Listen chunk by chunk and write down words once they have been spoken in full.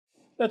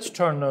Let's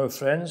turn now,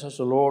 friends, as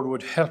the Lord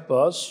would help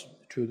us,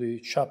 to the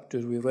chapter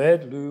we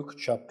read, Luke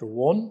chapter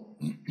 1.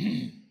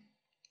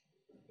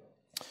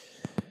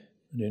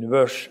 And in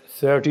verse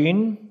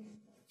 13,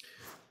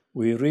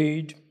 we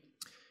read,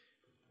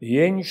 "The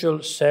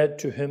angel said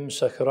to him,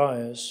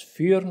 Zacharias,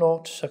 fear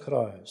not,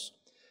 Zacharias,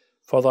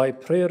 for thy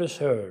prayer is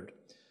heard,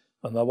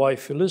 and thy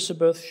wife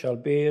Elizabeth shall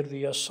bear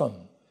thee a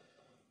son,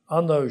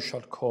 and thou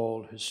shalt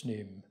call his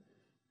name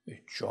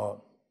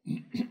John."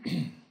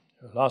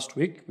 Last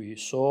week we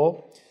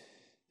saw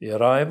the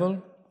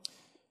arrival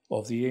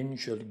of the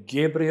angel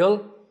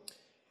Gabriel,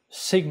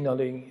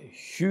 signaling a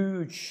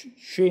huge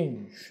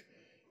change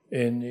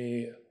in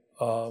the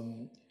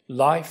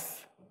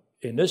life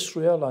in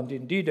Israel, and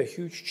indeed a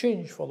huge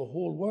change for the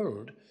whole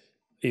world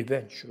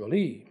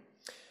eventually.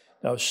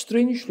 Now,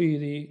 strangely,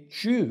 the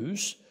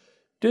Jews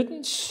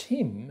didn't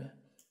seem,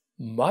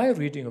 my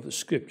reading of the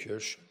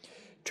scriptures,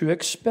 to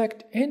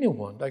expect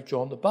anyone like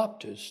John the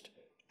Baptist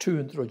to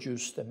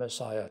introduce the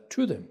Messiah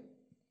to them.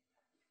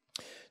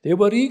 They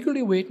were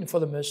eagerly waiting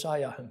for the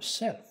Messiah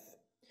himself,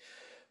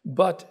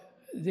 but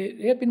they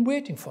had been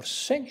waiting for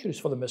centuries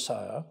for the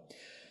Messiah.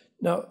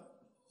 Now,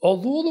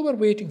 although they were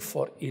waiting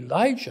for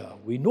Elijah,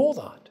 we know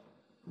that,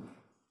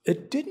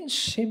 it didn't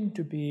seem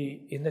to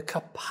be in the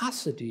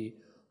capacity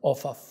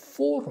of a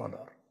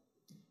forerunner.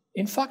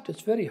 In fact,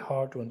 it's very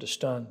hard to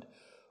understand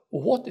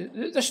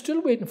they're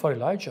still waiting for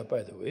Elijah,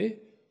 by the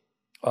way.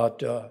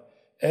 At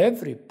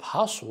every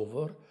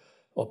Passover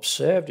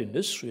observed in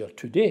Israel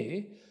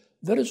today,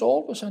 there is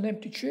always an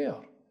empty chair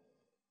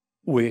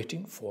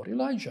waiting for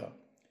Elijah.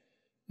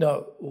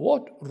 Now,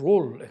 what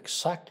role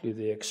exactly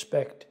they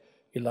expect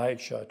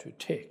Elijah to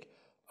take,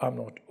 I'm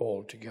not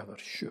altogether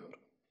sure.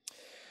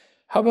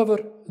 However,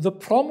 the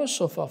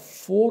promise of a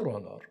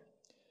forerunner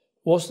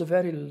was the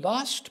very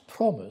last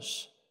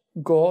promise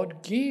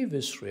God gave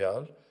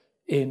Israel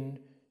in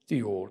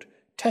the Old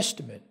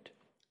Testament,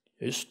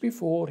 just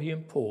before he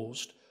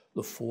imposed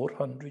the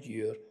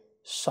 400-year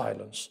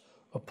silence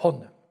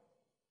upon them.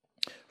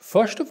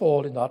 First of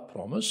all, in that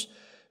promise,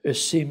 it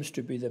seems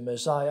to be the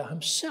Messiah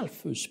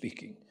himself who's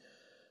speaking.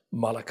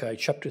 Malachi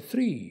chapter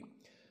 3,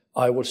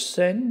 "I will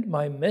send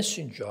my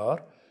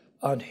messenger,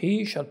 and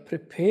he shall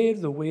prepare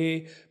the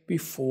way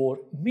before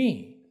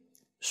me."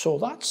 So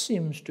that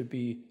seems to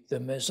be the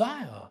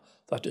Messiah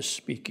that is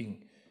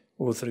speaking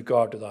with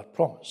regard to that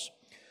promise.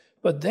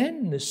 But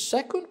then the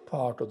second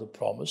part of the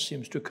promise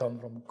seems to come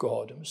from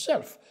God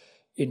himself.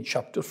 In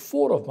chapter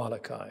 4 of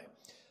Malachi,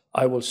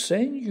 "I will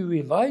send you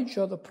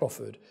Elijah the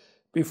prophet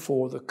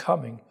before the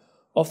coming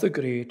of the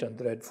great and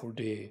dreadful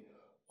day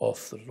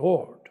of the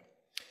Lord."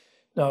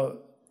 Now,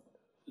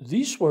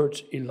 these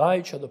words,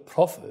 Elijah the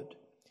prophet,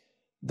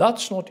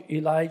 that's not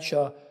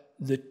Elijah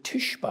the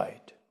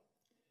Tishbite.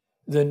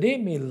 The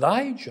name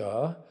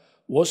Elijah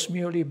was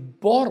merely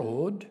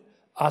borrowed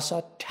as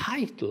a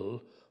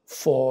title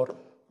for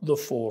the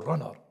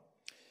forerunner.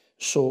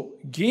 So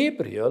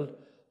Gabriel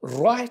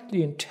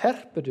rightly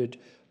interpreted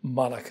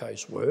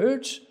Malachi's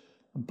words,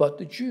 but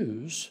the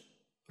Jews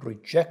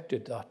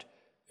rejected that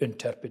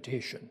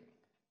interpretation.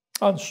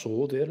 And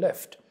so they're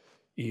left,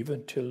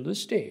 even till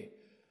this day,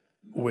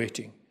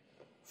 waiting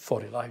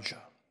for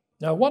Elijah.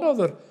 Now, one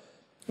other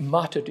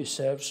matter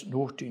deserves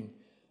noting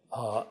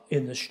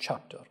in this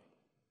chapter,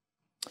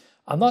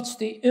 and that's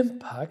the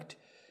impact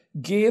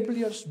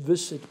Gabriel's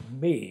visit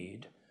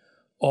made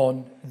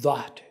on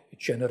that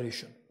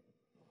generation.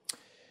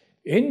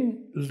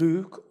 In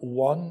Luke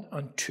 1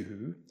 and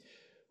 2,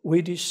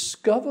 we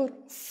discover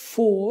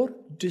 4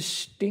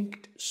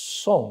 distinct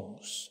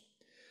songs,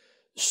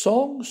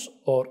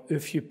 or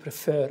if you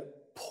prefer,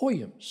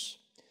 poems,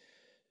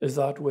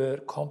 that were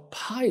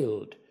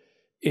compiled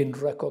in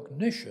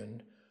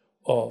recognition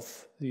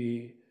of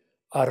the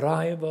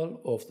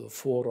arrival of the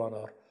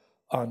forerunner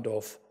and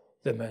of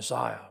the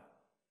Messiah.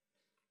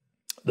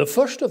 The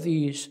first of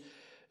these,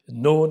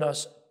 known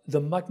as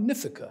the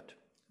Magnificat,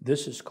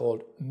 this is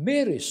called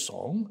Mary's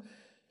song.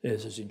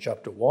 This is in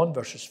chapter 1,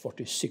 verses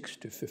 46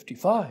 to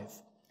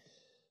 55.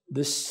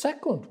 The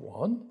second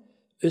one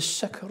is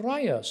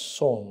Zechariah's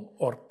song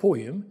or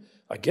poem,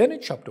 again in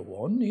chapter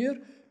 1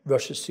 here,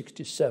 verses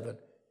 67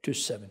 to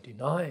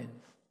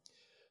 79.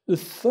 The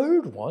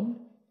third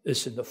one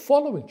is in the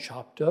following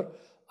chapter,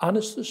 and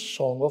it's the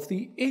Song of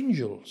the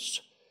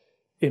Angels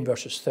in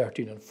verses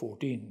 13 and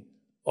 14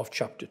 of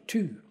chapter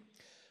 2.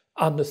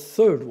 And the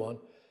third one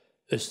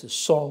is the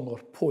song or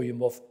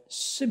poem of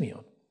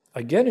Simeon,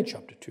 again in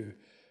chapter 2,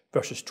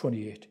 verses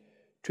 28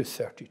 to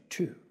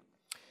 32.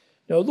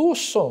 Now,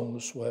 those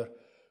songs were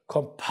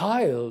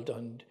compiled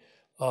and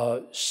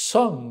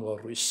sung or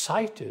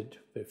recited,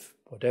 if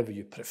whatever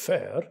you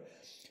prefer,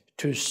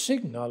 to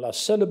signal a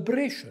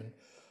celebration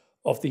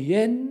of the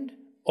end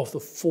of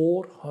the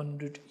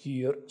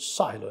 400-year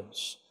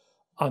silence,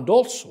 and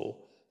also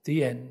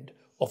the end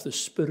of the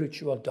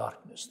spiritual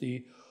darkness,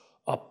 the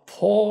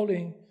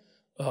appalling,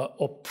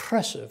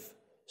 oppressive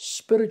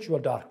spiritual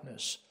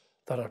darkness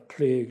that had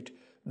plagued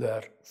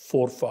their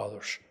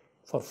forefathers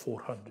for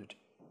 400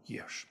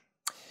 years.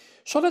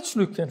 So let's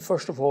look then,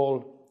 first of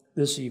all,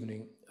 this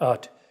evening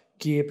at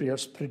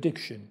Gabriel's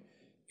prediction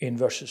in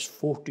verses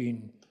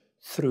 14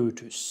 through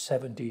to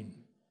 17.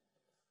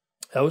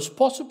 Now, it's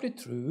possibly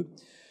true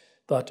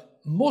that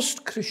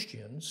most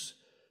Christians,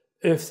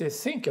 if they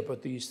think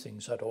about these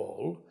things at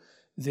all,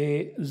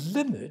 they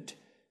limit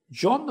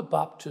John the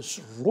Baptist's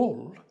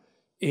role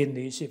in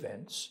these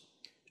events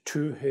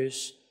to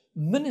his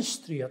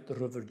ministry at the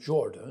River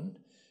Jordan,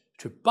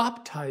 to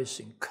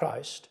baptizing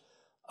Christ,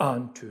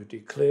 and to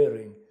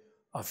declaring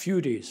a few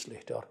days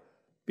later,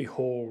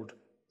 "Behold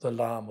the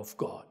Lamb of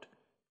God,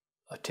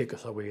 that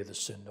taketh away the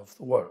sin of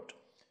the world."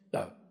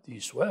 Now,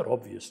 these were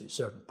obviously a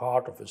certain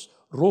part of his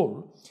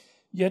role,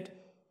 yet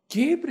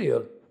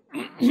Gabriel,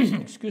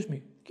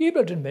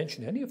 Gabriel didn't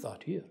mention any of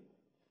that here.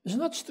 Isn't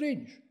that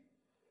strange?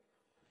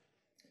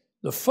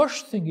 The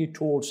first thing he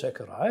told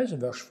Zechariah in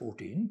verse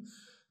 14,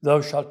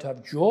 "Thou shalt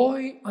have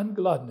joy and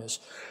gladness,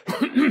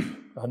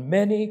 and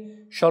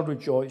many shall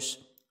rejoice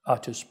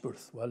at his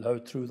birth." Well, how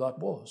true that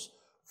was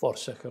for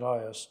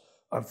Zechariah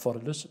and for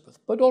Elizabeth,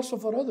 but also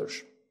for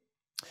others.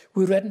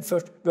 We read in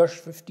verse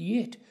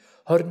 58,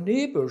 "Her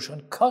neighbours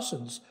and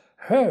cousins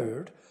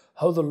heard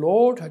how the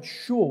Lord had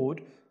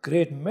showed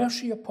great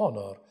mercy upon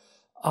her,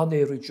 and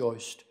they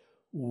rejoiced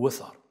with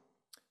her."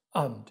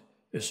 And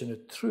isn't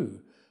it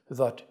true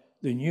that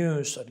the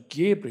news that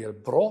Gabriel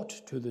brought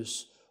to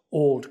this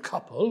old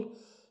couple,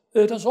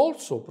 it has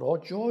also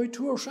brought joy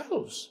to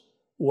ourselves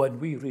when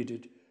we read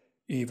it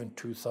even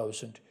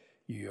 2,000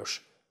 years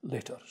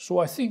later. So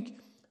I think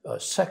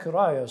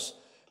Zechariah's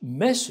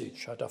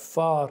message had a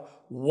far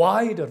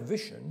wider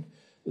vision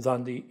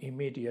than the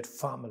immediate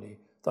family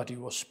that he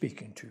was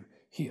speaking to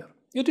here.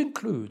 It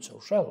includes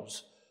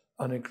ourselves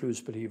and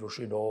includes believers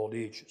in all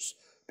ages,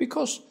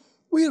 because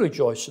we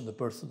rejoice in the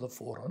birth of the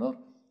Forerunner,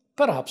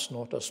 perhaps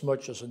not as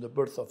much as in the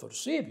birth of our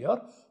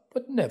Saviour,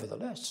 but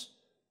nevertheless,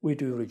 we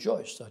do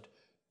rejoice that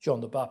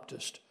John the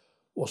Baptist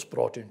was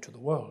brought into the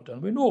world.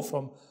 And we know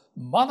from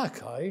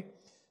Malachi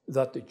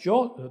that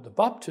the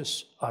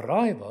Baptist's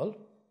arrival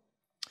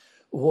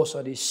was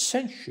an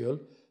essential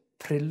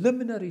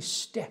preliminary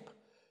step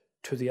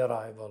to the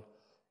arrival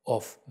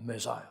of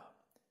Messiah.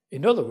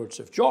 In other words,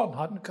 if John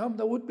hadn't come,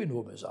 there would be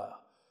no Messiah.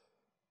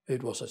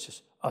 It was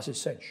as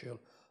essential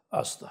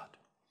as that.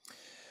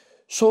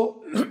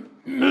 So,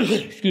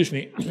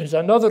 is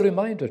another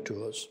reminder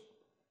to us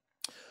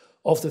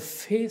of the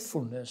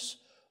faithfulness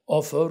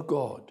of our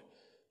God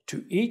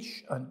to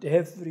each and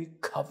every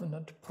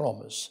covenant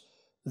promise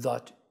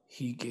that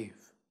he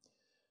gave.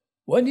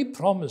 When he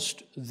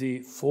promised the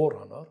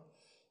Forerunner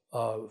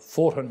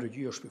 400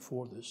 years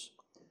before this,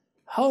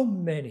 how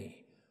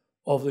many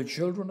of the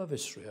children of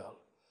Israel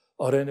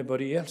or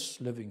anybody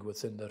else living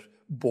within their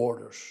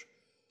borders,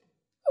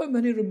 how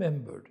many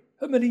remembered,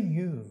 how many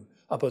knew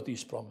about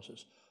these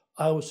promises?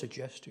 I would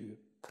suggest to you,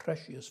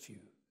 precious few,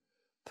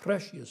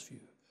 precious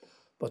few.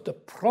 But the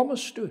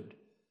promise stood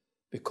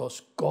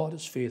because God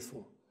is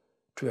faithful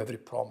to every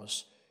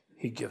promise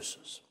he gives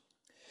us.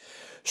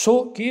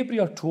 So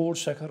Gabriel told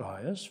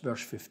Zechariah,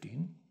 verse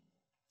 15,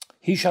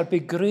 "He shall be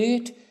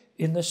great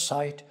in the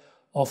sight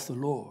of the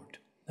Lord."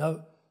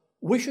 Now,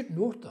 we should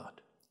note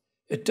that.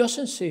 It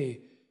doesn't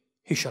say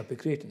he shall be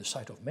great in the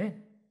sight of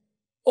men,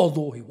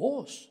 although he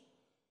was.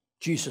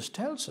 Jesus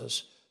tells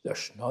us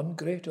there's none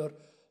greater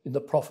in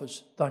the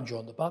prophets than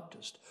John the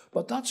Baptist.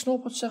 But that's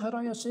not what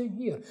Zechariah is saying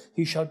here.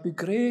 He shall be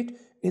great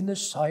in the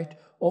sight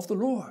of the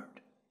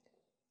Lord.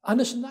 And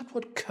isn't that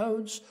what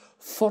counts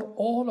for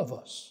all of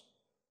us?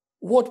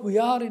 What we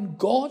are in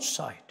God's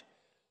sight,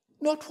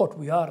 not what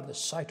we are in the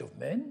sight of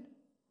men.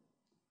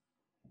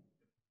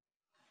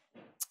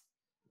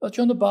 But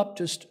John the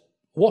Baptist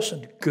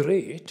wasn't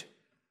great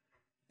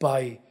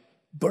by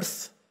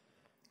birth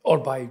or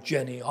by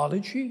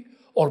genealogy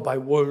or by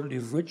worldly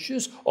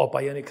riches or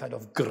by any kind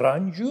of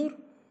grandeur.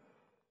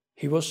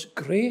 He was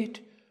great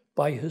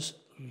by his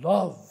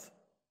love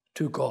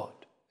to God.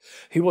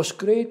 He was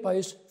great by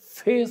his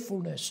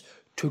faithfulness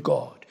to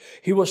God.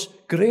 He was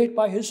great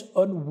by his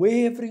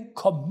unwavering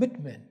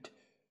commitment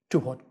to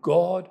what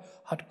God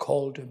had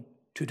called him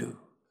to do.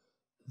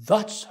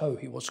 That's how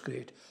he was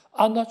great.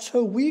 And that's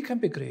how we can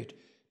be great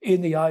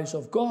in the eyes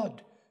of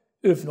God,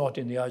 if not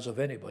in the eyes of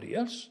anybody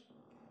else.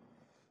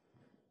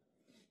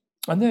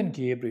 And then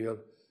Gabriel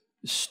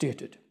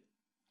stated,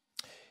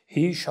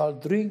 "He shall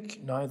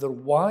drink neither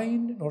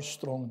wine nor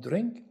strong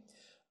drink,"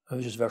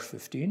 which is verse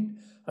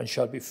 15, "and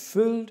shall be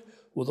filled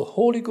with the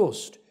Holy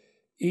Ghost,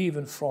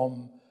 even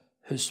from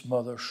his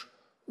mother's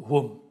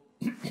womb."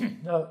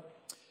 Now,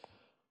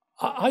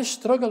 I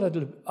struggle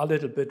a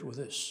little bit with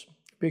this,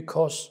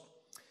 because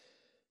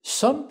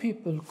some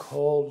people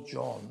call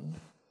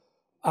John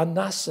a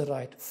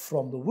Nazarite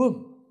from the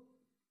womb.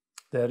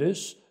 There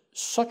is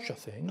such a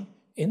thing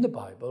in the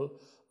Bible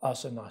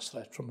as a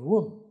Nazarite from the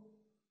womb.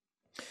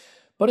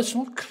 But it's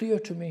not clear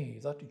to me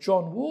that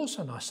John was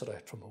a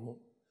Nazarite from the womb.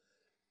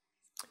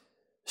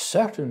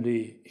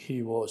 Certainly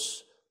he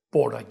was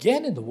born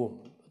again in the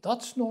womb.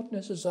 That's not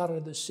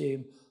necessarily the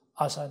same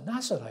as a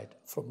Nazarite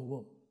from the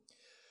womb.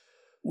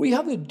 We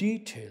have the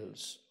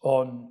details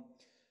on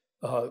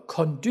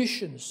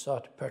conditions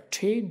that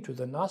pertain to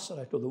the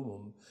Nazarite of the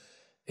womb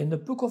in the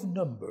book of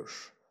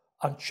Numbers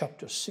and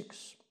chapter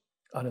 6,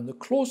 and in the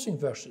closing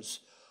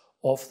verses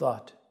of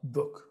that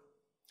book,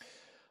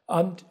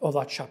 and of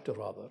that chapter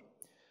rather.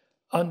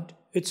 And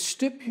it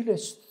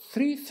stipulates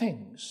three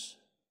things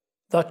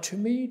that to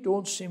me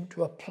don't seem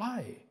to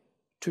apply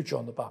to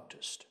John the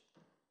Baptist.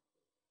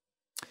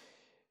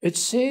 It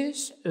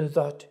says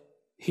that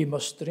he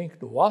must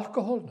drink no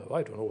alcohol. Now,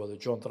 I don't know whether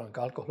John drank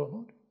alcohol or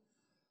not.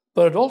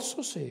 But it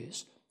also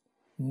says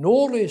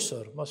no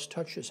razor must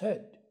touch his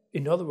head.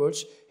 In other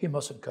words, he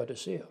mustn't cut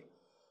his hair.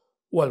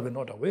 Well, we're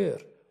not aware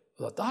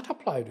that that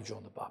applied to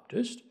John the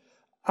Baptist.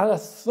 And a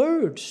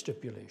third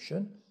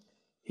stipulation,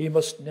 he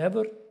must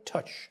never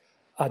touch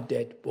a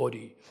dead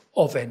body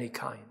of any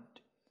kind.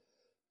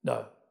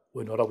 Now,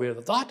 we're not aware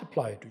that that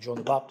applied to John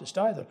the Baptist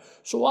either.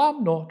 So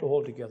I'm not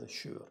altogether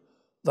sure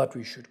that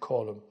we should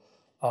call him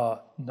a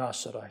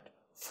Nazarite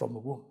from the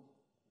womb.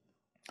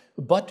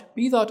 But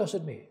be that as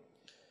it may,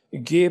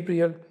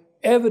 Gabriel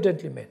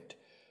evidently meant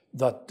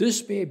that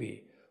this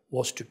baby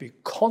was to be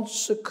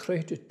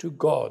consecrated to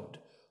God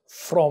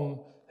from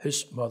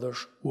his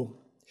mother's womb.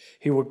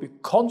 He would be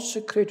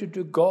consecrated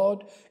to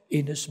God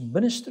in his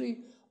ministry,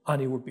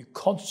 and he would be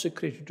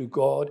consecrated to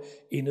God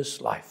in his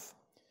life.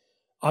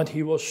 And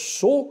he was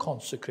so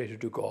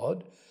consecrated to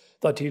God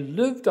that he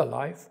lived a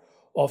life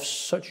of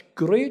such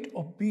great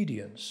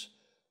obedience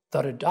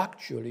that it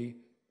actually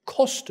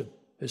cost him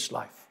his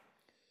life.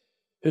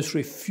 His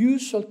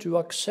refusal to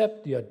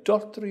accept the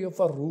adultery of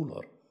a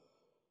ruler,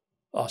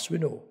 as we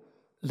know,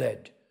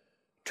 led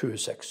to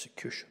his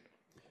execution.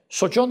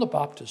 So John the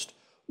Baptist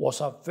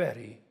was a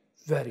very,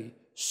 very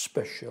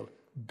special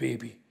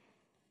baby.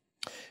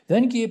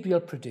 Then Gabriel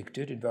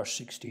predicted in verse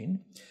 16,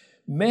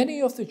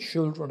 many of the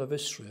children of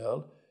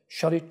Israel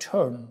shall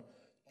return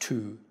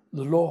to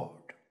the Lord.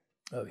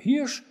 Now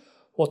here's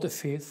what the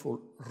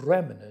faithful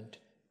remnant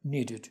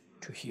needed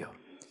to hear.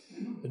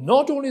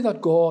 Not only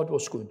that God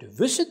was going to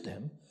visit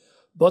them,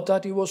 but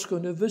that he was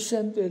going to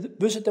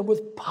visit them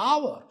with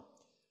power,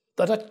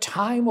 that a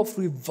time of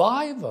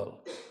revival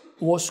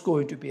was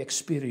going to be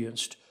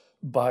experienced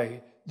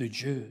by the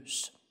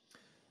Jews.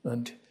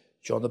 And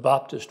John the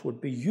Baptist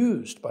would be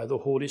used by the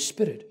Holy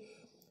Spirit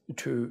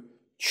to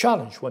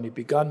challenge, when he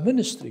began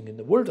ministering in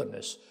the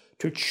wilderness,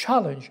 to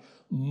challenge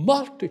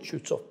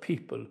multitudes of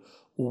people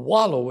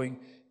wallowing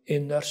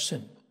in their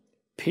sin,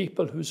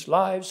 people whose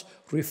lives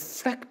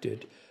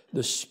reflected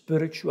the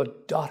spiritual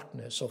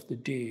darkness of the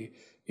day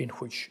in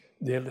which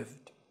they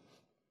lived.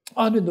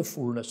 And in the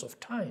fullness of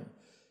time,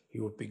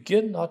 he would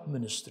begin that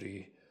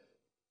ministry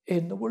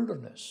in the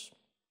wilderness.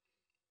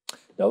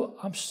 Now,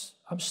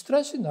 I'm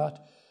stressing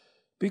that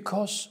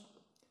because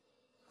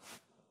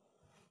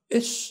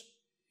it's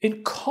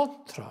in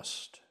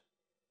contrast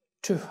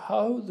to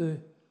how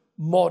the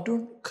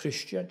modern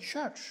Christian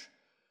church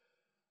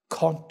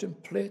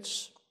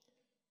contemplates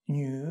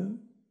new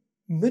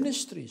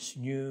ministries,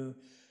 new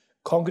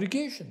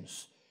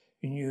congregations,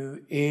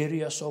 new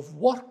areas of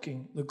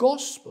working the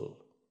gospel.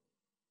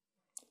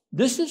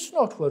 This is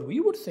not where we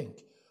would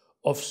think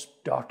of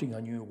starting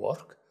a new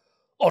work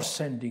or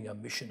sending a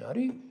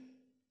missionary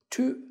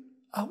to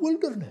a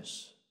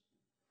wilderness.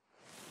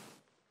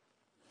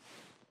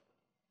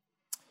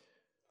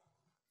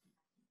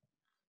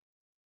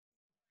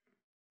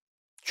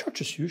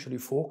 Churches usually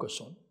focus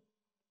on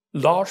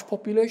large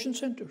population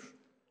centers,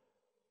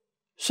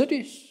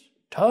 cities,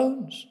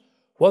 towns,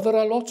 where there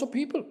are lots of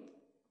people,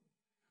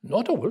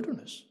 not a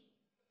wilderness.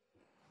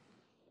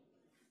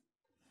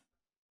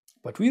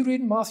 But we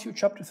read in Matthew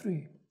chapter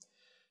 3,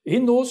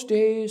 in those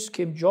days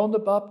came John the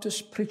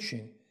Baptist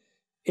preaching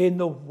in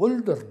the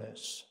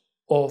wilderness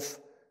of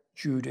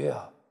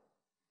Judea.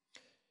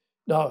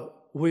 Now,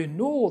 we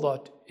know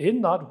that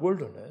in that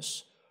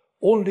wilderness,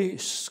 only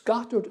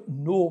scattered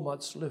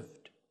nomads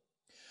lived.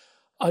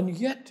 And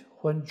yet,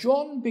 when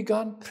John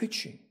began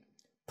preaching,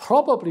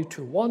 probably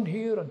to one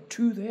here and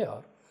two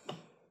there,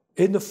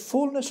 in the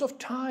fullness of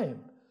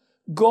time,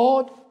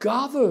 God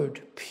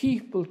gathered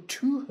people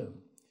to him.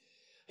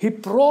 He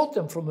brought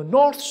them from the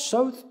north,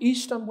 south,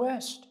 east, and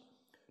west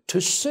to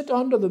sit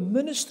under the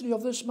ministry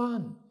of this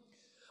man.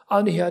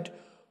 And he had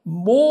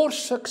more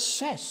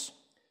success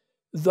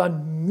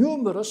than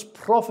numerous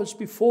prophets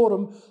before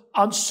him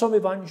and some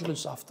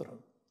evangelists after him.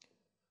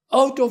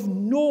 Out of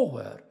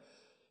nowhere,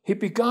 he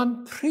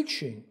began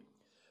preaching.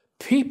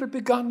 People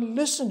began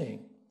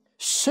listening,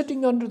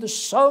 sitting under the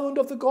sound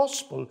of the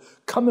gospel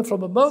coming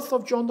from the mouth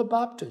of John the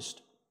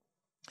Baptist,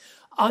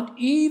 and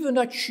even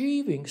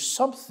achieving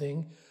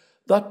something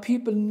that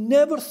people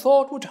never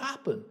thought would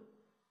happen.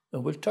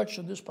 And we'll touch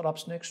on this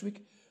perhaps next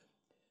week.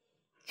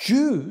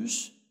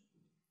 Jews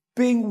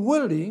being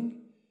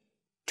willing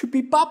to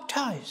be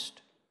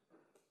baptized.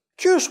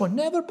 Jews were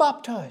never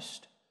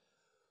baptized.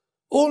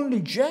 Only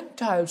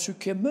Gentiles who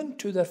came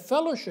into their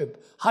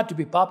fellowship had to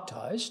be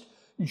baptized.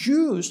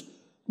 Jews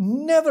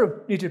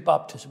never needed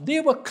baptism. They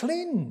were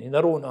clean in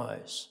their own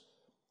eyes.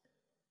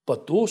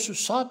 But those who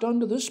sat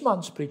under this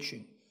man's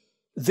preaching,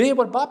 they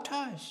were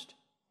baptized.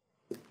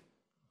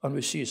 And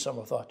we see some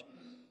of that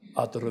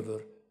at the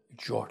river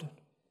Jordan.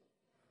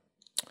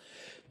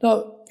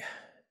 Now,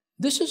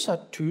 this is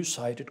a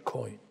two-sided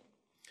coin.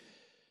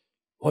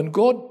 When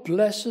God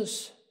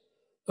blesses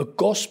a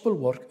gospel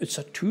work, it's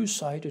a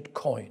two-sided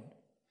coin.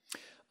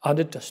 And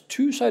it's a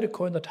two-sided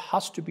coin that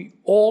has to be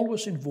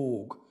always in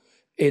vogue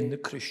in the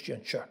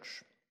Christian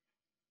church.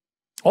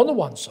 On the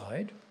one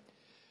side,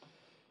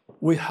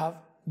 we have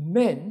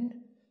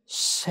men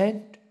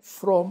sent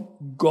from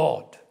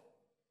God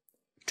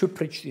to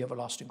preach the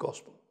everlasting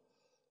gospel.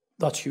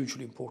 That's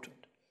hugely important.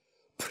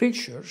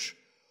 Preachers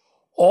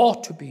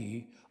ought to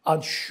be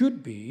and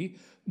should be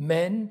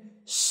men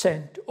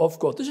sent of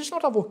God. This is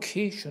not a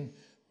vocation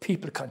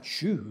people can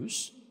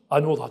choose. I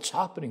know that's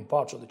happening in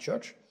parts of the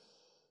church.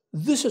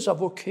 This is a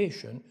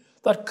vocation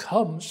that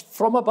comes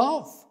from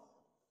above.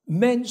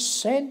 Men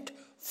sent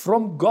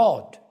from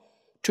God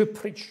to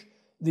preach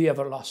the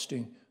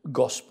everlasting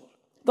gospel.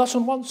 That's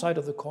on one side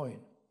of the coin.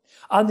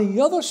 On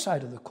the other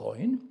side of the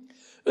coin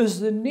is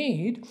the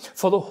need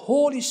for the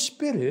Holy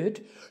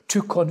Spirit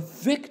to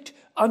convict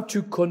and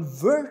to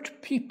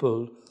convert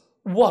people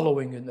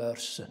wallowing in their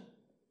sin.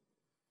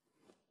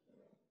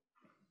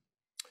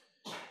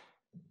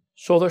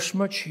 So there's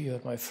much here,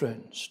 my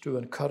friends, to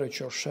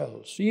encourage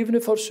ourselves, even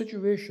if our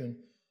situation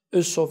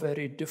is so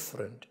very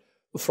different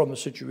from the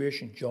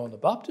situation John the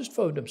Baptist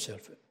found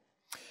himself in.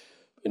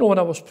 You know, when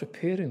I was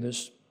preparing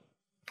this,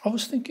 I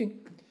was thinking,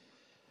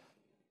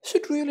 is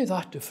it really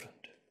that different?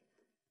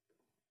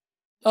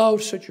 Our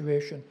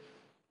situation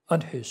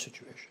and his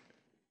situation.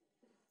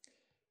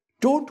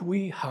 Don't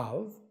we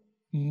have,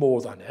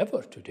 more than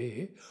ever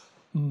today,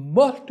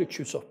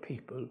 multitudes of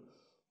people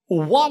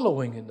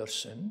wallowing in their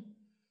sin,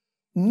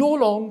 no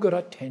longer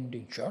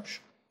attending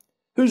church,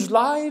 whose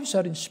lives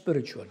are in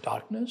spiritual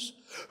darkness,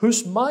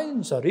 whose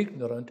minds are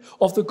ignorant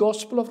of the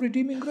gospel of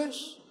redeeming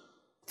grace?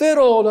 They're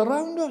all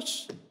around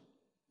us,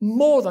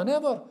 more than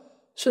ever,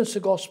 since the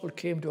gospel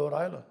came to our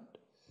island.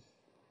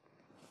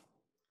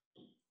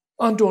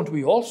 And don't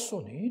we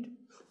also need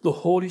the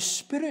Holy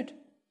Spirit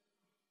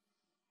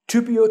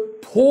to be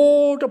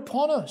poured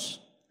upon us,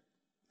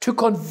 to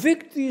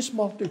convict these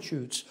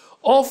multitudes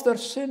of their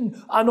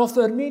sin and of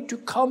their need to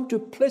come to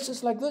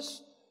places like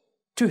this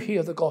to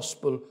hear the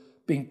gospel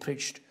being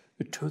preached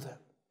to them?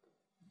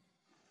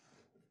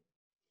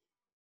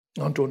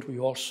 And don't we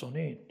also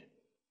need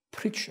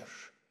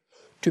preachers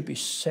to be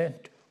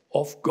sent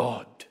of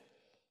God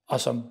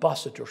as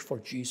ambassadors for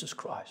Jesus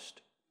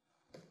Christ?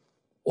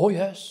 Oh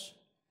yes,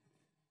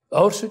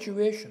 our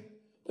situation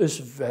is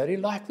very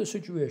like the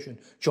situation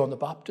John the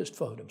Baptist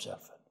found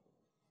himself in.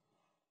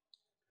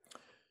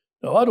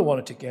 Now, I don't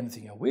want to take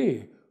anything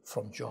away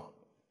from John,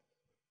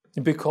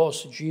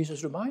 because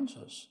Jesus reminds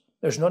us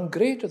there's none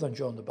greater than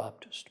John the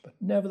Baptist, but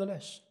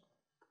nevertheless,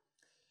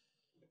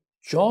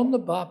 John the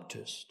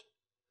Baptist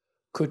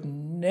could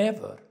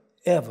never,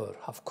 ever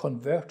have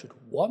converted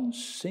one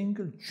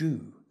single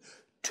Jew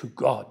to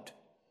God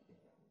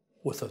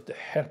without the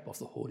help of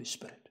the Holy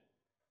Spirit.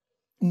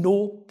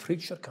 No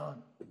preacher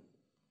can.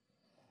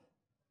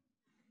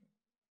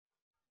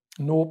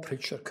 No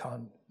preacher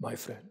can, my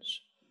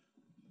friends.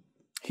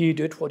 He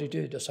did what he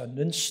did as an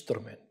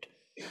instrument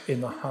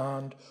in the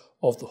hand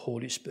of the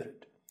Holy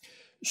Spirit.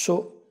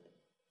 So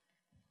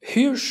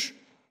here's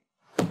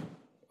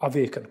a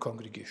vacant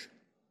congregation.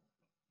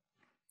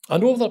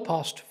 And over the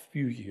past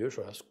few years,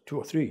 or 2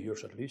 or 3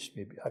 years at least,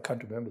 maybe, I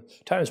can't remember,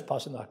 time is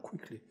passing that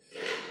quickly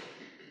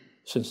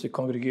since the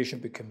congregation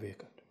became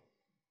vacant.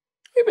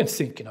 We've been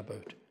thinking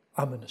about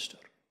a minister.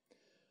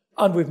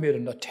 And we've made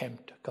an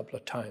attempt a couple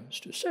of times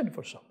to send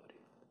for somebody.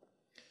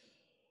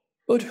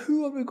 But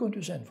who are we going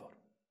to send for?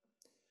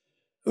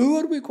 Who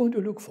are we going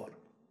to look for?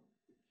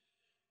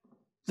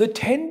 The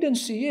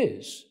tendency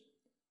is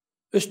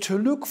to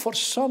look for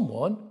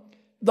someone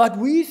that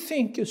we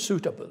think is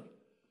suitable.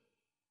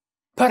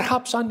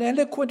 Perhaps an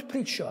eloquent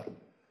preacher.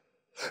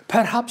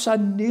 Perhaps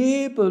an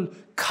able,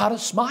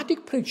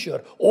 charismatic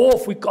preacher. Oh,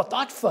 if we got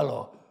that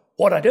fellow,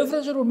 what a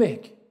difference it will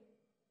make.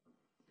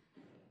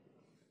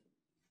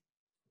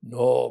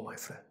 No, my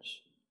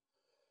friends.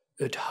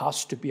 It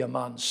has to be a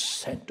man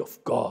sent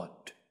of God.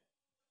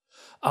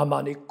 A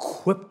man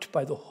equipped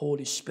by the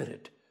Holy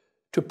Spirit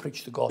to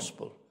preach the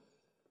gospel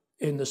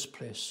in this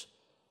place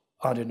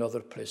and in other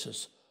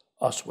places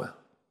as well.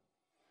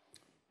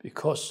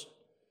 Because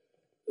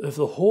if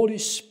the Holy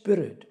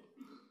Spirit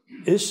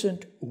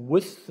isn't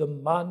with the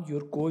man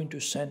you're going to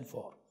send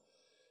for,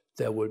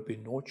 there will be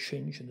no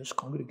change in this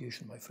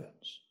congregation, my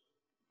friends.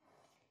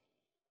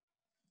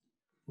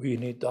 We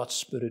need that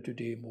Spirit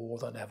today more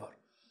than ever.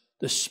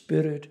 The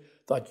Spirit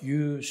that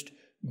used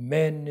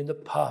men in the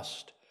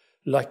past,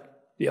 like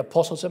the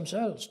apostles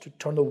themselves, to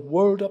turn the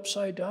world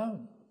upside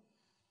down.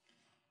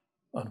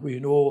 And we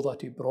know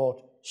that he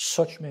brought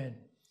such men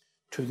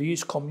to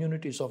these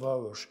communities of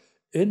ours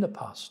in the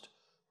past,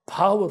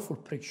 powerful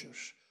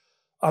preachers,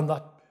 and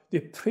that they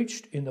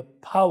preached in the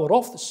power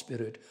of the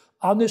Spirit,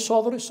 and they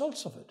saw the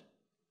results of it.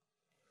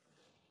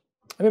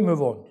 Let me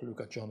move on to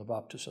look at John the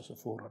Baptist as a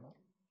forerunner.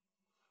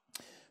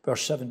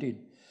 Verse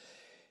 17.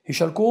 He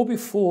shall go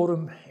before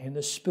him in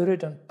the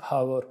spirit and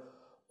power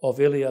of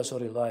Elias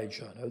or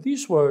Elijah. Now,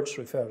 these words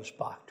refer us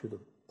back to the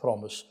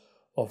promise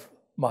of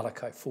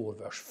Malachi 4,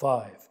 verse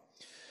 5.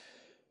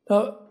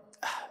 Now,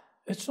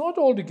 it's not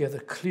altogether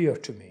clear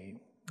to me,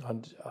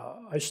 and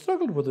I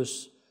struggled with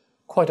this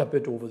quite a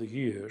bit over the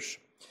years,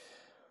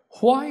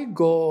 why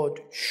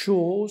God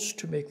chose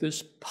to make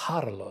this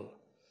parallel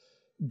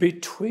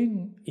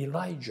between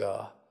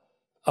Elijah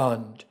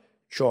and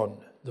John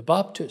the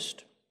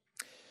Baptist.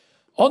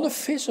 On the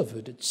face of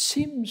it, it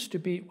seems to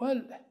be,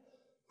 well,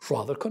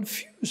 rather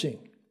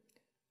confusing.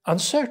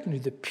 And certainly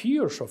the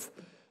peers of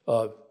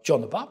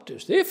John the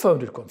Baptist, they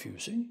found it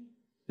confusing.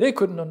 They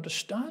couldn't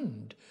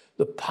understand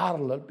the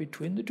parallel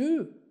between the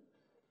two.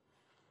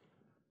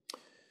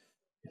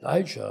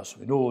 Elijah, as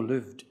we know,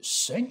 lived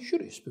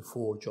centuries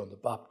before John the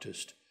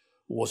Baptist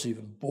was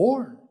even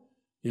born.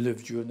 He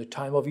lived during the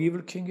time of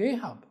evil King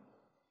Ahab.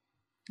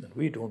 And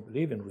we don't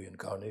believe in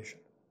reincarnation.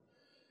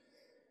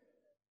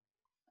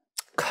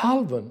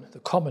 Calvin, the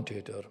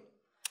commentator,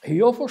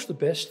 he offers the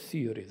best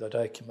theory that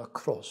I came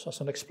across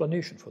as an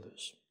explanation for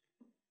this.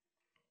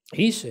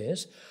 He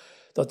says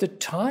that the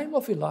time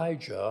of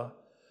Elijah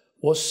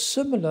was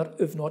similar,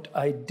 if not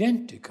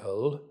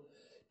identical,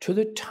 to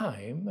the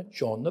time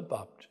John the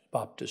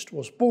Baptist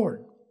was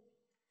born.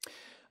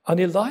 And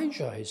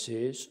Elijah, he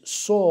says,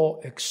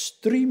 saw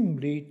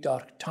extremely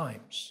dark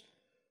times.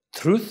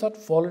 Truth had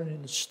fallen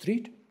in the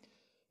street,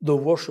 the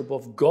worship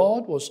of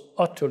God was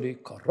utterly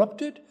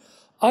corrupted,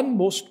 and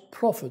most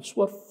prophets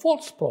were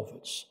false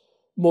prophets.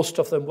 Most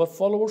of them were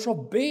followers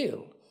of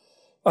Baal,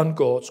 and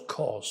God's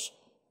cause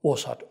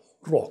was at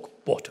rock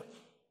bottom.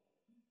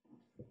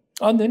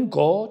 And then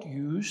God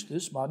used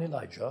this man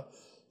Elijah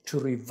to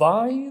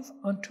revive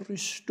and to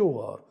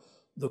restore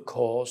the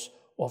cause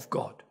of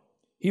God.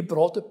 He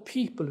brought the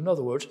people, in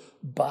other words,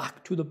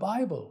 back to the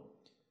Bible.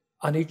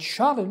 And he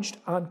challenged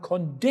and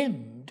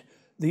condemned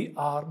the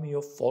army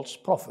of false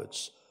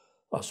prophets,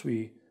 as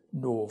we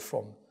know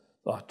from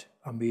that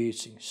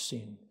amazing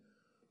scene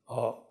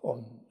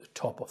on the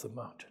top of the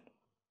mountain.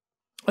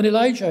 And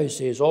Elijah, he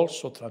says,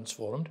 also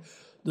transformed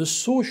the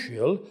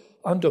social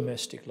and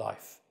domestic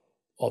life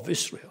of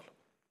Israel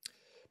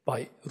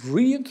by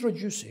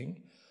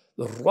reintroducing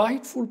the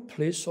rightful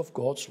place of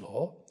God's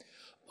law.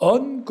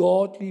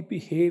 Ungodly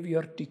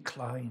behavior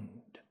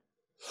declined.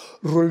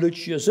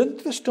 Religious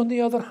interest, on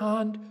the other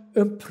hand,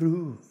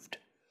 improved.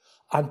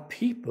 And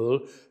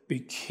people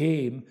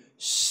became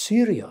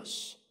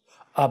serious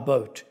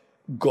about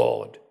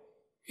God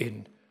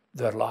in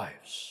their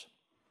lives.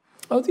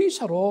 Now,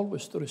 these are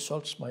always the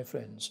results, my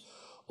friends,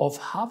 of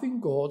having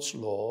God's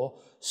law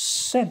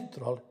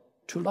central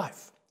to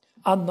life.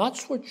 And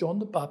that's what John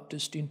the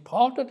Baptist, in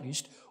part at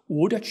least,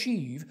 would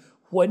achieve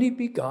when he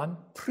began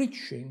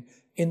preaching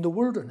in the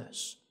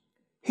wilderness.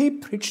 He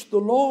preached the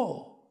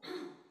law.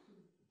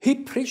 He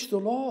preached the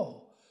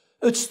law.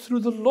 It's through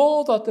the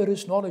law that there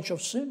is knowledge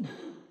of sin.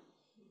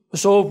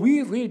 So if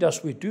we read,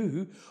 as we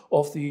do,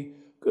 of the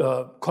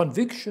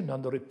conviction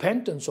and the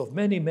repentance of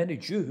many, many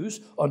Jews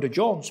under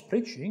John's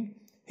preaching,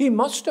 he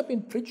must have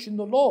been preaching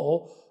the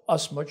law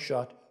as much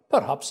as,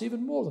 perhaps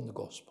even more than the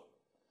gospel.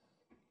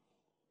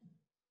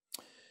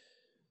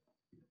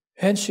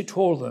 Hence he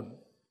told them,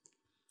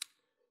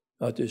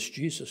 that is,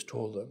 Jesus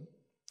told them,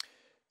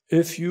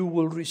 if you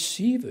will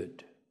receive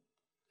it,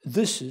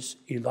 this is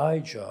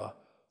Elijah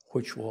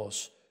which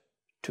was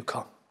to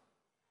come.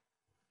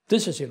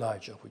 This is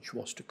Elijah which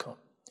was to come.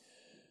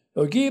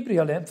 Now,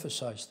 Gabriel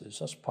emphasized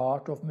this as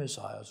part of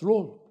Messiah's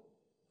role.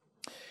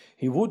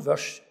 He would,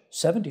 verse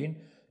 17,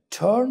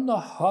 turn the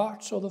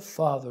hearts of the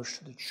fathers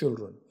to the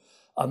children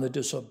and the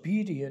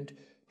disobedient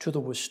to the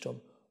wisdom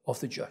of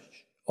the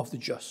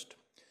just.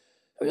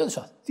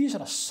 These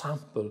are a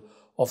sample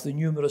of the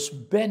numerous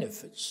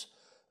benefits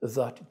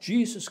that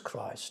Jesus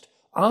Christ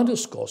and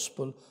his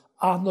gospel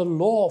and the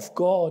law of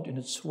God in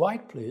its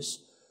right place,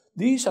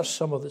 these are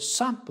some of the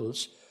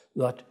samples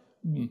that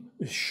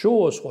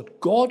show us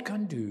what God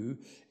can do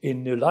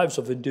in the lives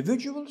of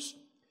individuals,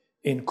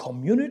 in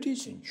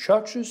communities, in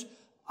churches,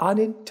 and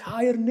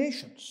entire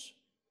nations.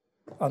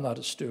 And that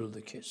is still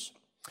the case.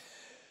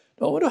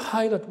 Now, I want to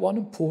highlight one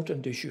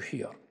important issue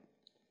here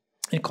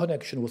in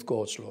connection with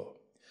God's law.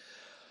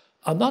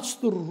 And that's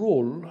the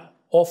role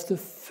of the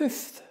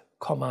fifth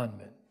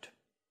commandment,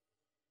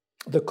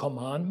 the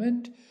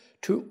commandment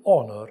to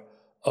honor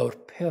our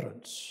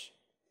parents.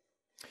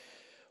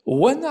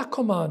 When that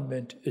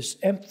commandment is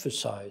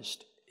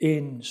emphasized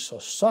in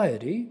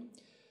society,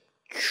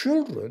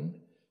 children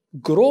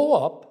grow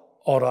up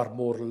or are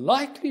more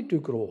likely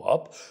to grow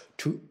up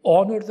to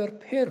honor their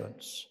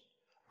parents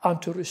and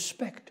to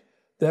respect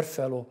their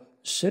fellow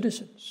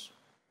citizens.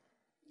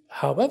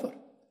 However,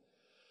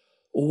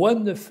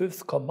 when the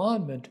fifth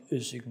commandment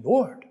is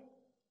ignored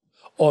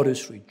or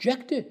is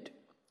rejected,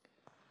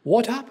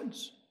 what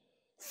happens?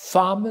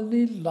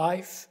 Family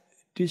life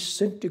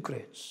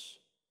disintegrates.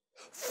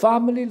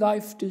 Family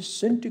life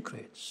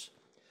disintegrates.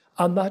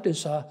 And that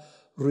is a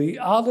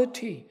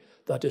reality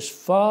that is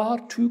far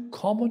too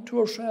common to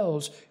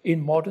ourselves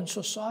in modern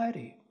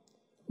society.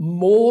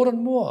 more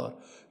and more,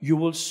 you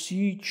will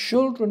see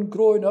children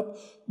growing up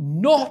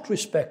not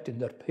respecting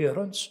their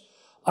parents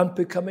and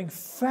becoming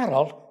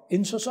feral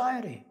in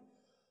society.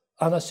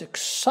 And that's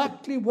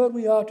exactly where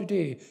we are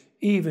today,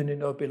 even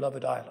in our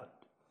beloved island.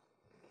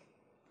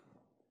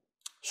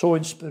 So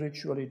in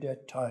spiritually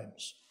dead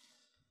times,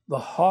 the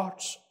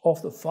hearts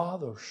of the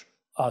fathers,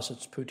 as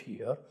it's put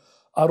here,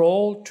 are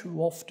all too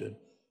often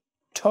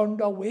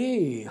turned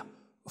away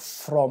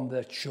from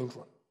their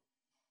children.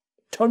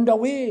 Turned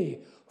away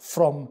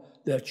from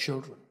their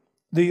children.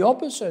 The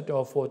opposite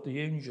of what the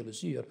angel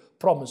is here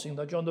promising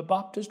that John the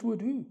Baptist would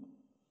do.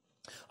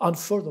 And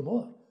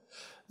furthermore,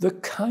 the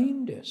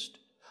kindest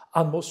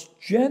and most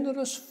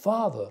generous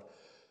father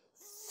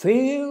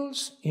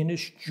fails in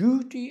his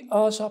duty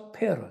as a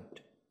parent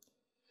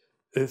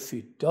if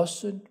he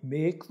doesn't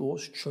make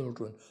those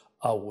children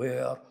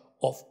aware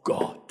of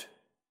God.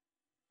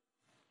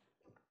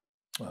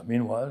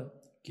 Meanwhile,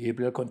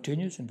 Gabriel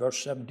continues in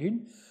verse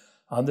 17,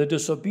 and the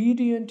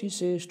disobedient, he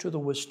says, to the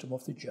wisdom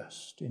of the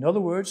just. In other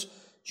words,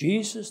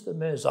 Jesus the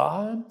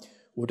Messiah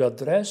would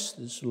address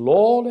this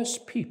lawless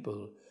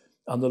people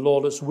and the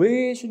lawless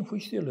ways in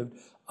which they lived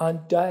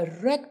and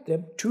direct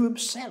them to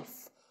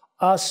himself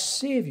as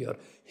Savior.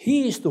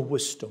 He is the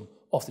wisdom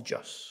of the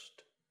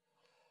just.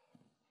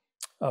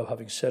 Now,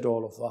 having said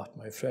all of that,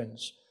 my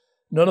friends,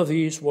 none of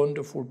these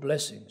wonderful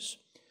blessings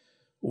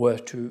were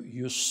to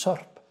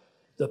usurp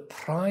the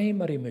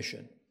primary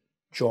mission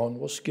John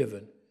was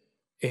given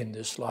in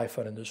this life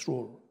and in this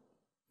role.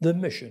 The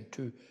mission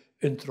to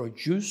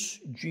introduce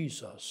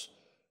Jesus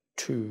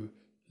to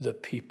the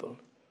people,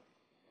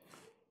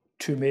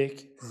 to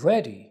make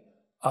ready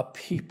a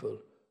people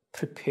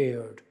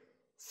prepared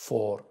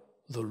for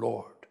the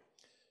Lord.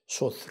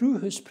 So through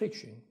his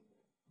preaching,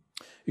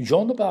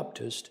 John the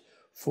Baptist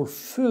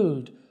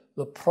fulfilled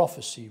the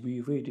prophecy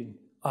we read in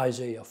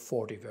Isaiah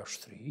 40 verse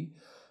 3,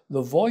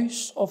 the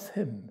voice of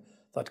him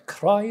that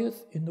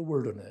crieth in the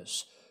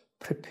wilderness,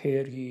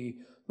 prepare ye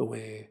the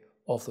way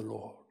of the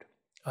Lord.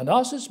 And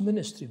as his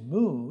ministry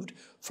moved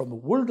from the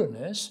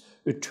wilderness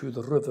to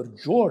the river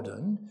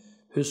Jordan,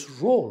 his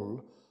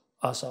role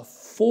as a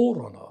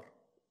forerunner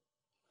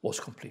was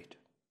complete.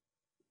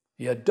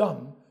 He had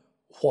done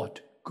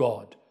what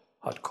God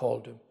had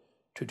called him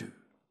to do.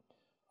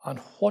 And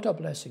what a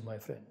blessing, my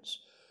friends,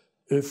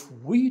 if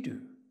we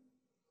do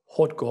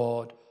what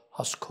God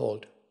has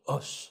called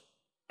us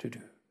to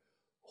do.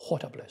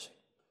 What a blessing.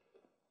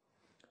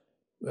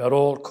 We are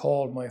all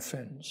called, my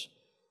friends,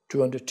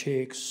 to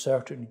undertake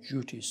certain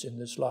duties in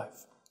this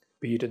life,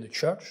 be it in the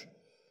church,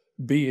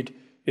 be it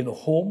in the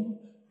home,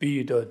 be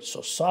it in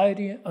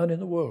society and in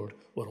the world.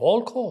 We're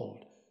all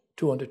called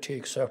to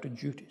undertake certain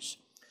duties.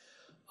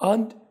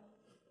 And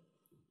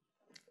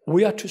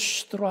we are to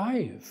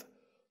strive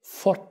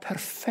for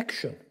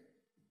perfection.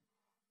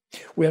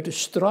 We are to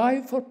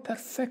strive for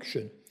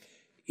perfection,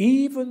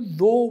 even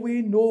though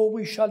we know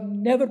we shall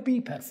never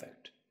be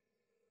perfect.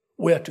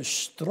 We are to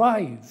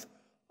strive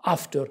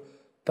after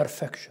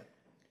perfection.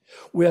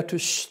 We are to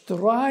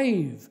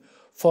strive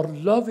for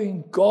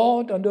loving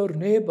God and our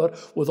neighbor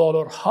with all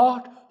our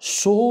heart,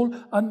 soul,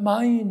 and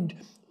mind,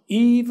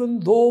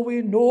 even though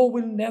we know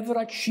we'll never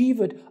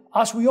achieve it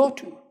as we ought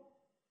to.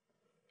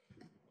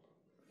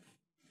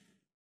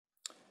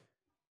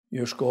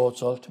 Here's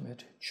God's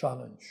ultimate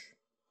challenge.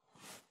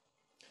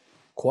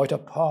 Quite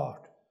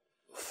apart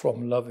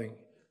from loving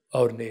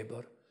our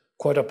neighbor,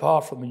 quite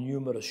apart from the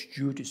numerous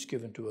duties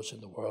given to us in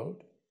the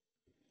world,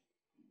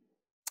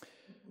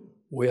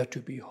 we are to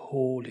be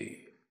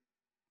holy.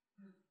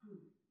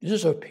 This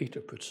is how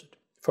Peter puts it.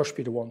 1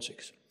 Peter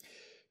 1:6.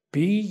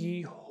 Be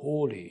ye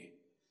holy,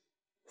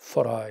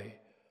 for I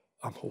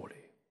am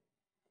holy.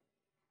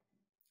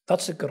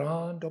 That's the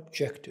grand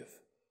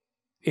objective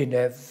in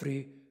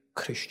every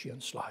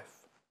Christian's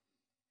life.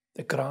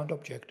 The grand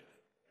objective.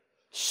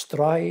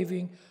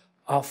 Striving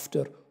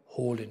after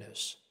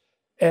holiness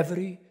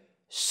every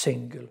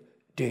single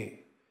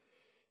day,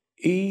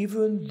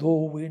 even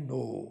though we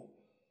know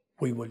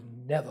we will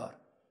never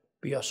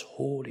be as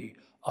holy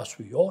as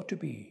we ought to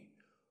be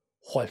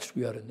whilst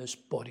we are in this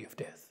body of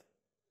death.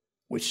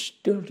 We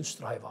still to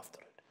strive after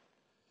it.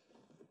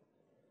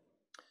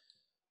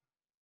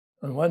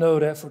 And when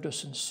our effort is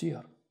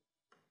sincere,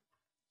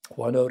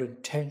 when our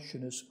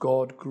intention is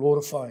God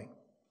glorifying,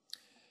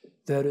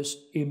 there is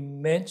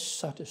immense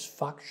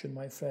satisfaction,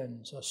 my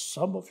friends, as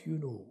some of you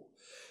know,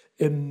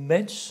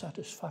 immense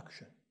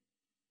satisfaction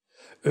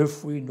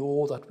if we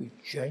know that we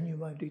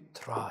genuinely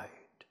tried.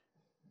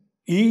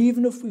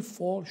 Even if we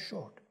fall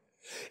short,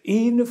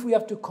 even if we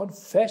have to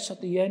confess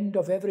at the end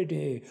of every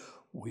day,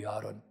 we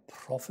are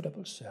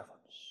unprofitable servants.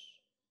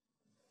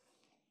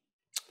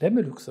 Let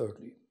me look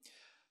thirdly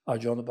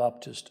at John the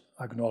Baptist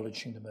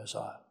acknowledging the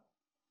Messiah.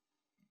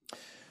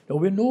 Now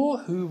we know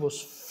who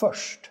was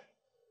first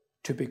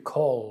to be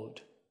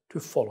called to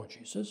follow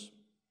Jesus.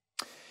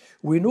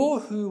 We know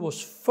who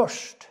was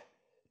first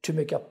to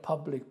make a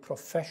public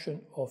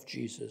profession of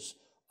Jesus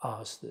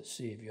as the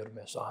Savior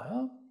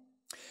Messiah.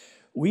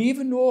 We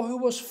even know who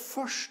was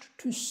first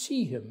to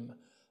see him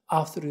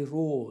after he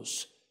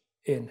rose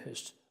in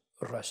his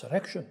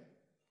resurrection.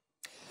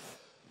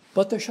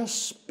 But there's a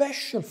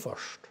special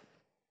first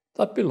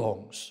that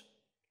belongs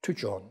to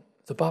John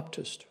the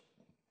Baptist.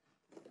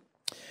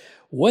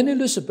 When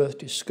Elizabeth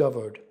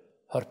discovered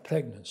her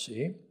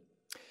pregnancy,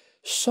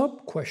 some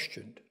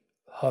questioned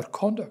her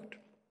conduct.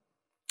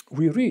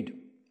 We read,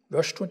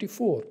 verse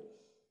 24.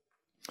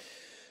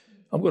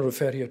 I'm going to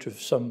refer here to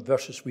some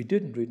verses we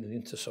didn't read in the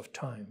interest of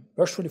time.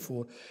 Verse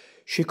 24,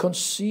 she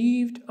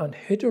conceived and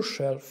hid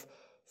herself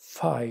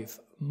 5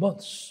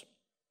 months.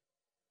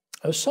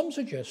 Now, some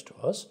suggest to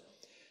us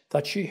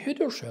that she hid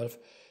herself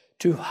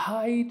to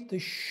hide the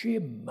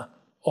shame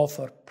of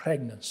her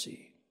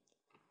pregnancy.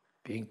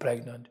 Being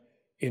pregnant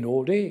in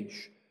old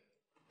age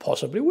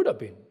possibly would have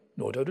been,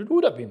 no doubt it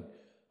would have been,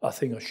 a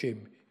thing of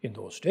shame in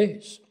those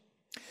days.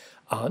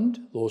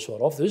 And those who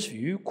are of this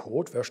view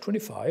quote verse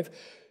 25,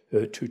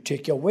 to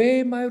take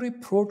away my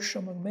reproach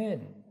among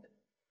men,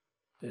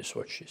 is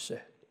what she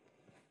said.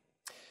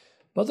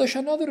 But there's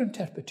another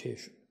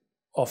interpretation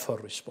of her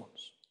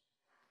response,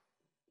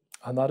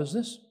 and that is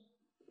this.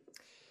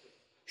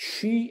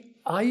 She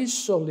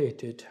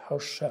isolated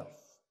herself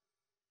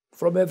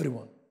from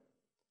everyone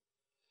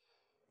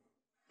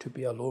to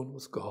be alone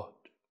with God,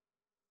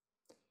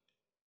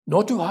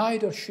 not to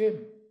hide her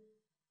shame.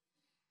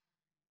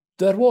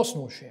 There was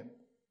no shame.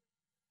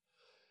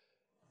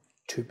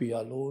 To be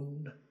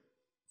alone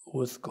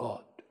with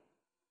God,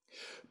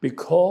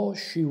 because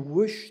she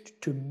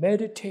wished to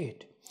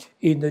meditate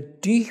in the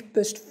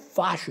deepest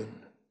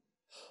fashion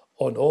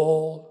on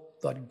all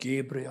that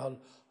Gabriel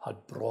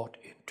had brought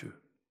into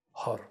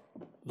her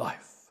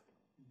life.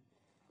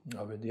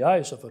 Now, in the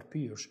eyes of her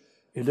peers,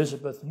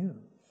 Elizabeth knew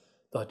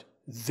that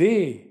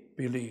they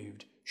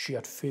believed she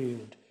had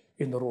failed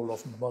in the role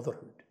of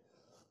motherhood,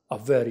 a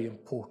very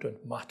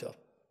important matter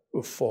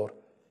for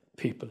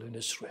people in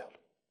Israel.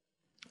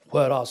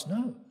 Whereas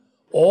now,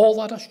 all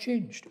that has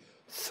changed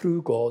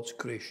through God's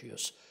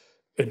gracious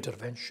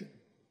intervention.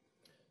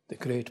 The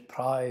great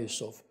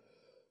prize of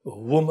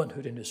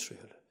womanhood in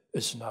Israel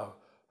is now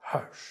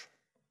hers.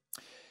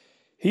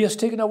 He has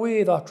taken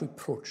away that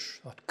reproach,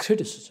 that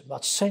criticism,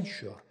 that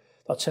censure,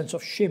 that sense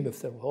of shame,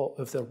 if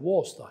there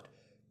was that,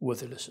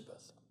 with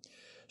Elizabeth.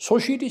 So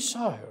she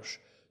desires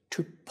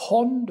to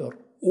ponder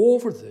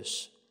over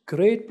this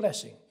great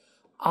blessing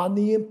and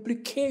the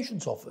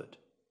implications of it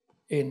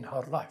in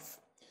her life.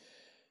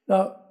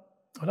 Now,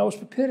 when I was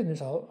preparing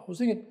this, I was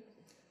thinking,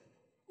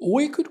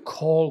 we could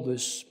call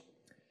this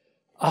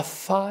a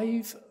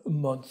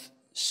 5-month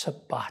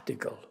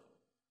sabbatical.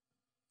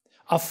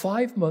 A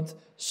 5-month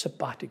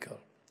sabbatical.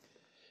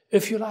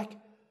 If you like,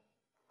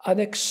 an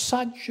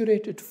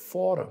exaggerated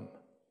form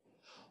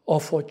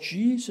of what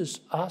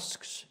Jesus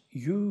asks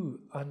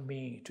you and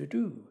me to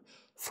do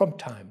from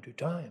time to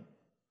time.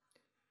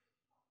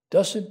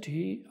 Doesn't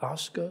he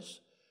ask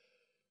us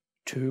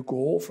to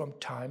go from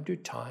time to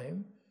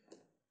time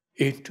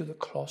into the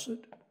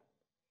closet,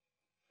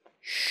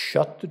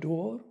 shut the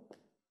door,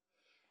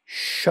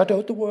 shut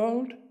out the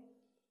world,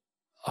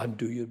 and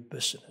do your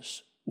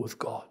business with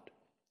God?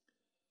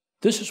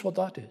 This is what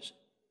that is.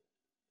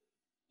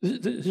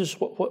 This is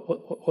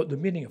what the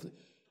meaning of it.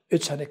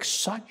 It's an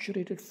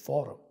exaggerated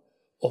form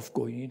of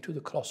going into the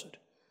closet,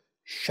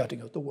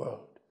 shutting out the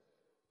world,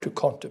 to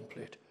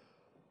contemplate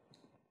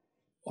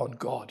on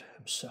God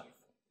himself.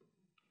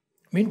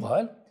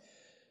 Meanwhile,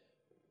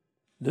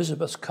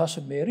 Elizabeth's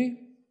cousin Mary,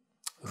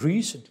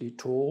 recently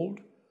told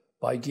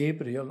by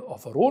Gabriel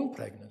of her own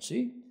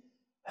pregnancy,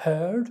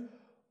 heard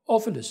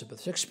of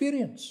Elizabeth's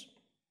experience.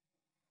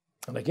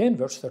 And again,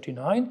 verse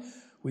 39,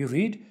 we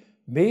read,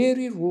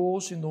 Mary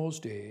rose in those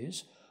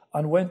days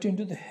and went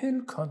into the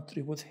hill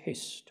country with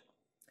haste.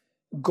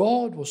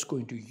 God was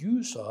going to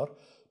use her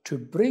to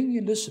bring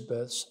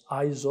Elizabeth's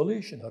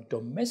isolation, her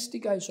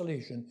domestic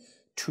isolation,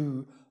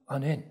 to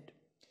an end.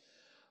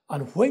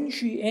 And when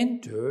she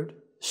entered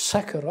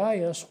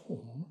Zechariah's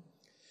home,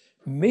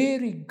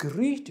 Mary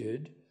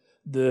greeted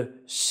the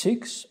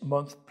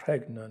 6-month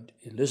pregnant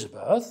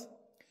Elizabeth,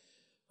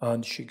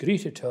 and she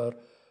greeted her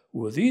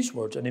with these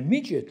words. And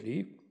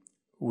immediately,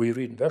 we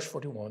read in verse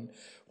 41,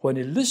 when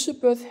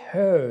Elizabeth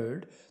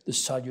heard the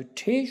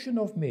salutation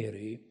of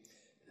Mary,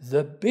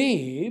 the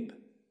babe,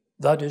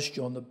 that is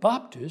John the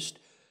Baptist,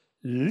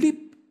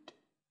 leaped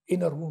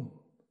in her womb.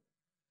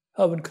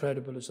 How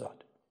incredible is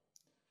that?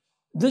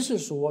 This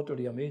is so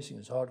utterly amazing,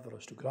 it's hard for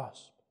us to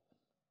grasp.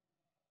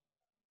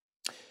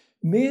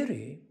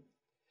 Mary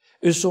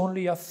is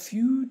only a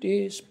few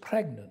days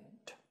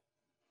pregnant.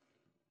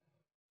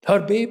 Her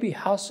baby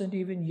hasn't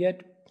even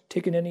yet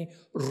taken any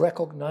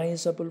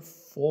recognizable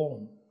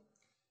form.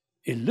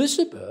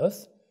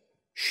 Elizabeth,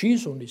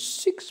 she's only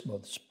 6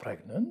 months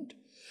pregnant,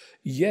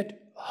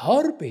 yet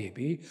her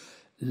baby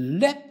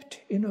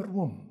leapt in her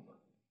womb.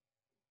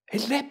 He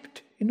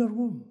leapt in her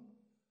womb.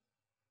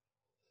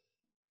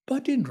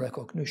 But in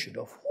recognition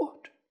of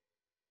what?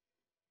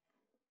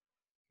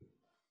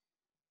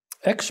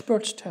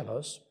 Experts tell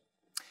us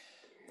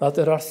that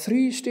there are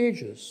 3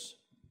 stages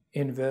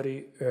in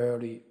very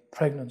early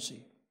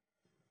pregnancy: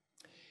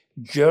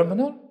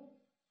 germinal,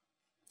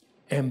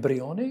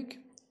 embryonic,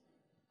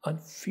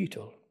 and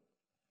fetal.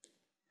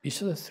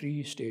 These are the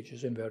three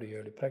stages in very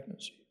early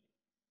pregnancy.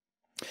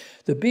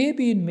 The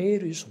baby in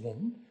Mary's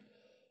womb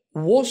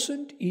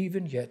wasn't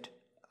even yet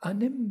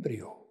an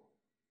embryo.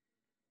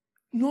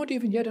 Not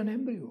even yet an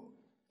embryo.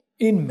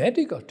 In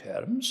medical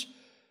terms,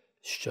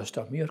 it's just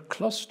a mere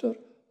cluster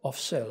of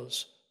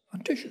cells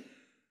and tissue.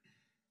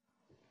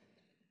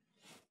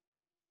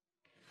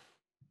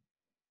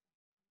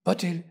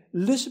 But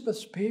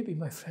Elizabeth's baby,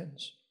 my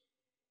friends,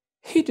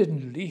 he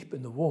didn't leap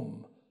in the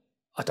womb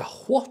at a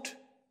what?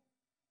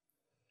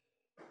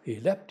 He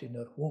leapt in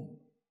her womb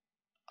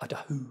at a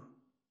who.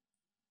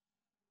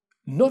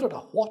 Not at a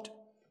what,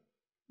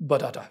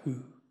 but at a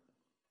who.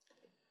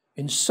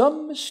 In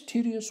some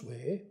mysterious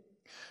way,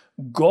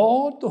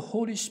 God, the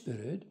Holy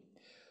Spirit,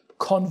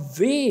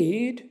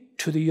 conveyed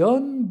to the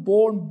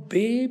unborn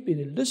babe in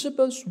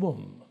Elizabeth's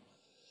womb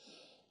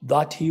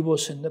that he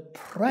was in the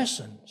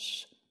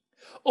presence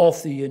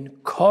of the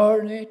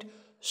incarnate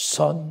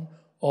Son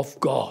of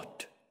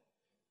God,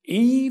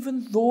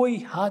 even though he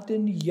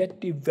hadn't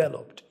yet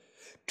developed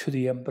to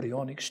the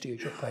embryonic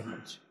stage of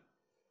pregnancy.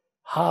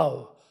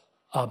 How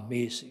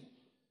amazing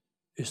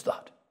is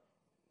that?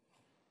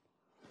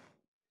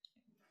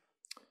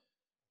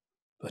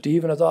 But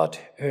even at that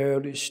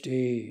early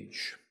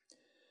stage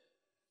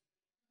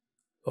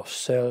of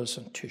cells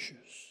and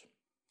tissues,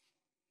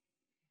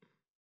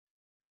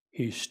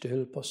 he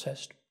still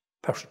possessed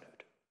personhood.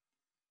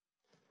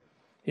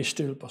 He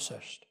still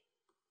possessed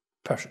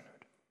personhood.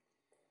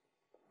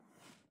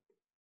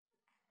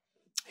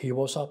 He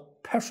was a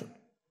person,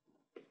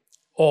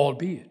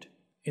 albeit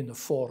in the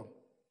form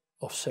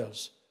of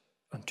cells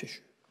and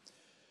tissue.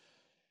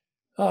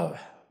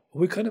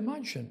 We can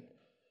imagine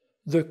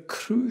the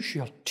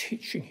crucial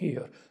teaching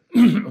here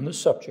on the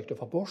subject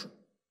of abortion.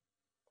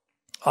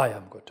 I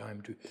haven't got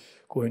time to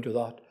go into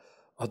that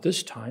at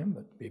this time,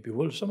 but maybe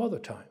we'll some other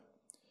time.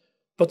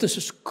 But this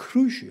is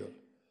crucial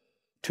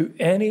to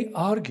any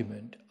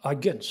argument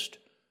against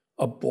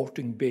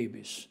aborting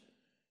babies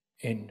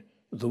in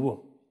the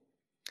womb.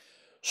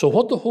 So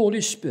what the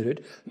Holy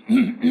Spirit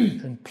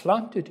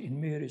implanted in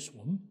Mary's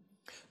womb,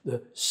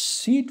 the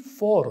seed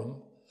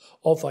form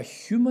of a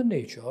human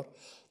nature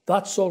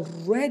that's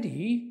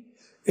already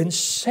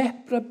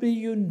inseparably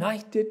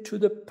united to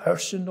the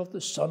person of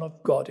the Son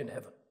of God in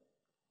heaven.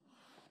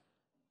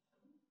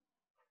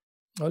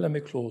 Now let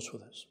me close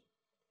with this.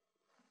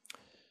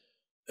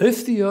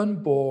 If the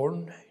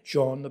unborn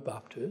John the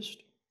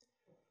Baptist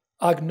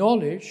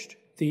acknowledged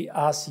the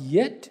as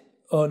yet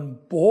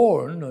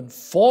unborn,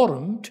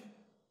 unformed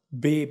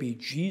baby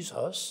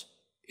Jesus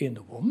in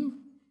the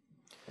womb,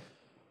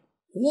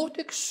 what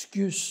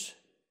excuse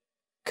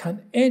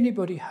can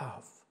anybody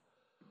have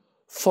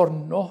for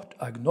not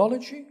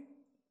acknowledging,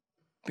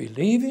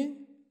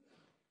 believing,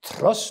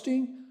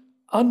 trusting,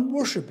 and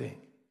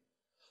worshipping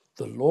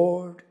the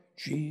Lord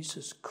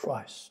Jesus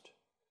Christ,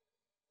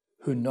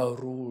 who now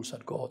rules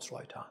at God's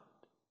right hand?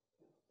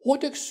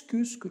 What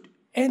excuse could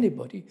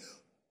anybody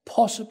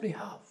possibly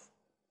have?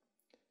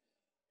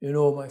 You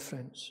know, my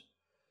friends,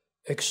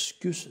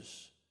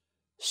 excuses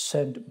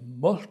send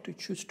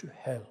multitudes to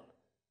hell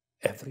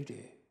every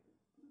day.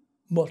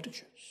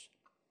 Multitudes.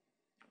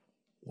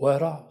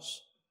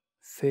 Whereas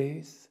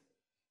faith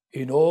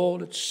in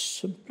all its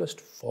simplest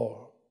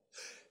form,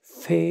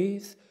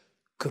 faith,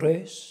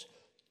 grace,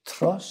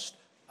 trust,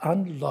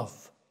 and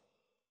love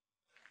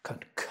can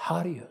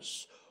carry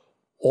us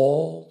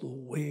all the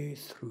way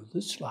through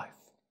this life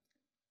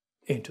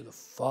into the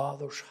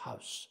Father's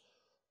house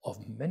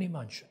of many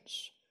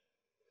mansions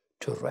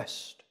to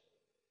rest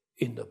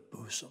in the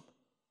bosom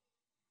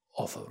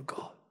of our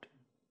God.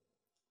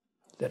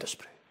 Let us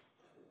pray.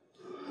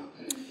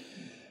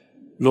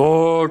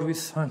 Lord, we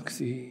thank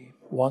Thee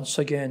once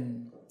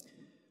again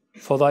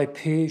for Thy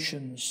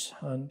patience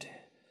and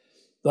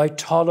Thy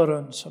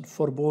tolerance and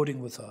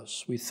foreboding with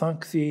us. We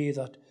thank Thee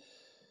that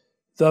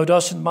Thou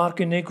doesn't mark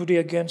iniquity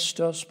against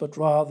us, but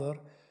rather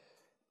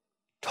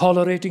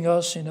tolerating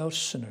us in our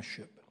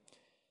sinnership,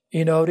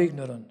 in our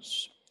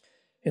ignorance,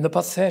 in the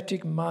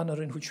pathetic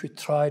manner in which we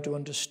try to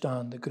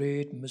understand the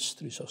great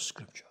mysteries of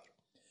Scripture.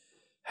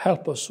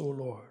 Help us, O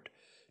Lord,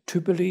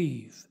 to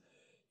believe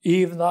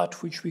even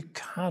that which we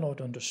cannot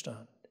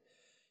understand,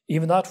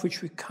 even that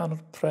which we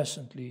cannot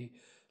presently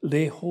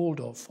lay hold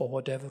of for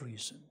whatever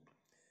reason.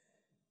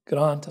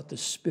 Grant that the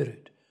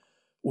Spirit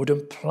would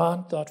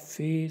implant that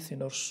faith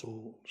in our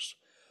souls,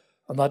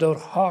 and that our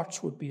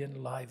hearts would be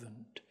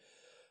enlivened,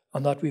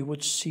 and that we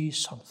would see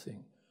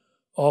something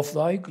of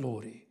Thy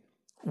glory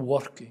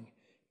working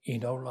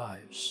in our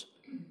lives.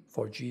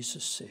 For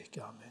Jesus' sake,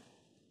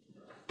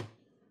 amen.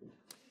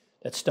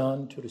 Let's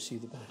stand to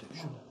receive the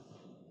benediction.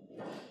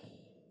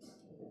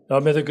 Now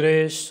may the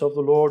grace of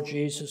the Lord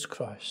Jesus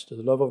Christ,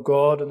 the love of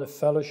God, and the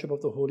fellowship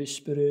of the Holy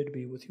Spirit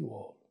be with you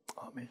all.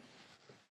 Amen.